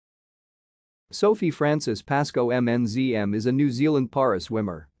Sophie Frances Pascoe MNZM is a New Zealand para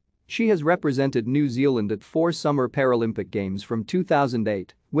swimmer. She has represented New Zealand at 4 Summer Paralympic Games from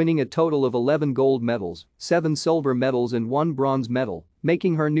 2008, winning a total of 11 gold medals, 7 silver medals and 1 bronze medal,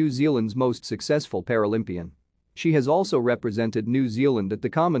 making her New Zealand's most successful Paralympian. She has also represented New Zealand at the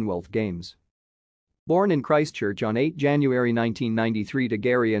Commonwealth Games. Born in Christchurch on 8 January 1993 to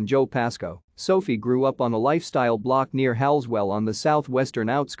Gary and Joe Pascoe, Sophie grew up on a lifestyle block near Halswell on the southwestern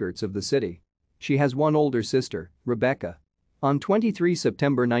outskirts of the city. She has one older sister, Rebecca. On 23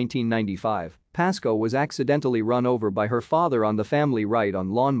 September 1995, Pascoe was accidentally run over by her father on the family ride on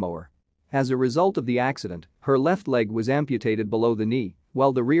lawnmower. As a result of the accident, her left leg was amputated below the knee,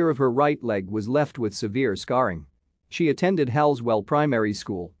 while the rear of her right leg was left with severe scarring. She attended Halswell Primary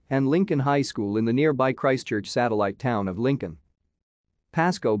School and Lincoln High School in the nearby Christchurch satellite town of Lincoln.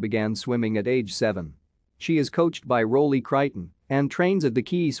 Pascoe began swimming at age 7. She is coached by Rolly Crichton and trains at the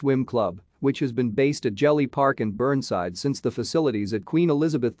Key Swim Club, which has been based at Jelly Park in Burnside since the facilities at Queen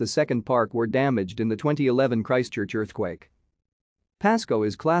Elizabeth II Park were damaged in the 2011 Christchurch earthquake. Pascoe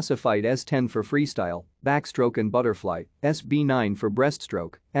is classified S10 for freestyle, backstroke and butterfly, SB9 for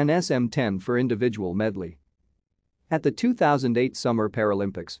breaststroke, and SM10 for individual medley. At the 2008 Summer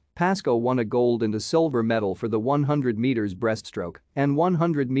Paralympics, Pascoe won a gold and a silver medal for the 100 meters breaststroke and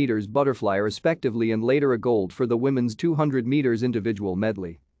 100 meters butterfly respectively, and later a gold for the women's 200 meters individual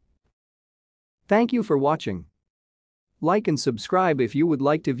medley. Thank you for watching. Like and subscribe if you would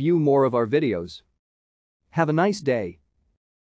like to view more of our videos. Have a nice day.